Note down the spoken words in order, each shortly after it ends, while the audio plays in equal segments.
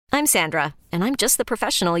I'm Sandra, and I'm just the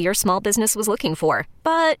professional your small business was looking for.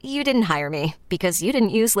 But you didn't hire me because you didn't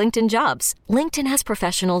use LinkedIn Jobs. LinkedIn has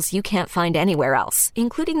professionals you can't find anywhere else,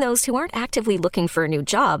 including those who aren't actively looking for a new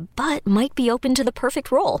job, but might be open to the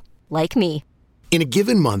perfect role, like me. In a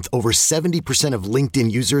given month, over 70% of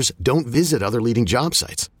LinkedIn users don't visit other leading job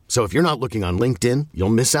sites. So if you're not looking on LinkedIn, you'll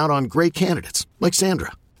miss out on great candidates like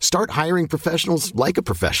Sandra. Start hiring professionals like a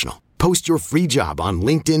professional. Post your free job on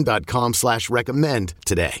linkedin.com/recommend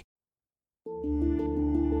today.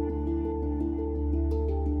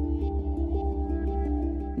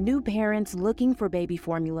 New parents looking for baby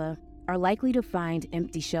formula are likely to find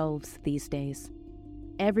empty shelves these days.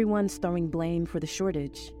 Everyone's throwing blame for the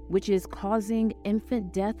shortage, which is causing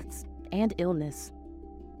infant deaths and illness.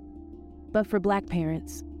 But for Black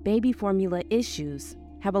parents, baby formula issues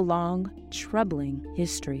have a long, troubling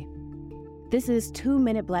history. This is 2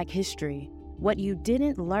 Minute Black History, what you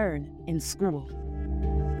didn't learn in school.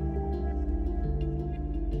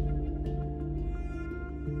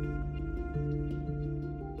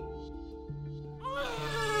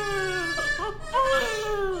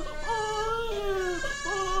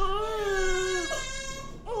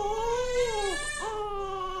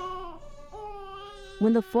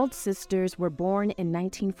 When the Fultz sisters were born in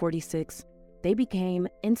 1946, they became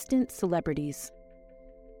instant celebrities.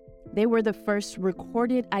 They were the first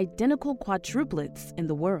recorded identical quadruplets in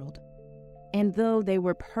the world. And though they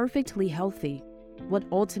were perfectly healthy, what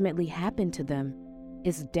ultimately happened to them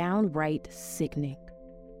is downright sickening.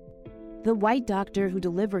 The white doctor who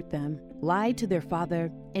delivered them lied to their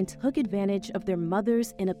father and took advantage of their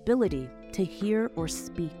mother's inability to hear or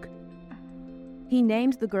speak. He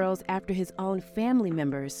named the girls after his own family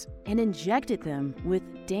members and injected them with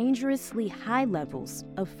dangerously high levels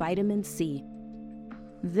of vitamin C.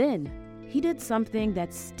 Then, he did something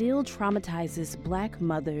that still traumatizes Black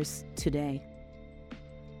mothers today.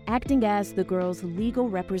 Acting as the girls' legal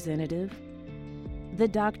representative, the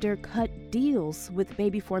doctor cut deals with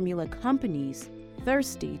baby formula companies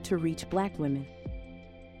thirsty to reach Black women.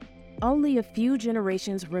 Only a few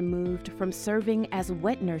generations removed from serving as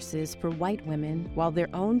wet nurses for white women while their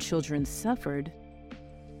own children suffered,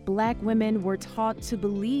 Black women were taught to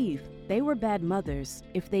believe they were bad mothers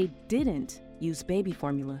if they didn't use baby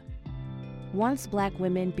formula. Once Black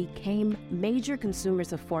women became major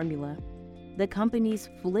consumers of formula, the companies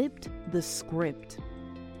flipped the script.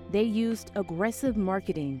 They used aggressive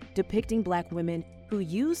marketing depicting Black women who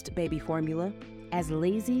used baby formula as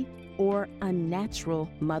lazy or unnatural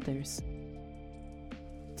mothers.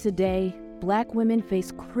 Today, Black women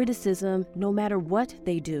face criticism no matter what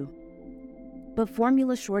they do. But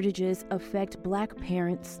formula shortages affect Black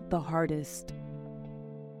parents the hardest.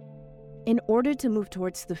 In order to move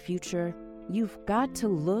towards the future, you've got to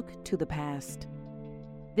look to the past.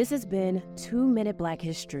 This has been 2 Minute Black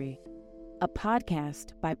History, a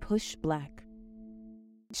podcast by Push Black.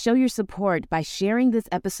 Show your support by sharing this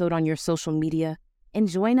episode on your social media and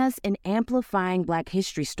join us in amplifying Black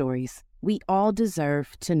history stories we all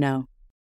deserve to know.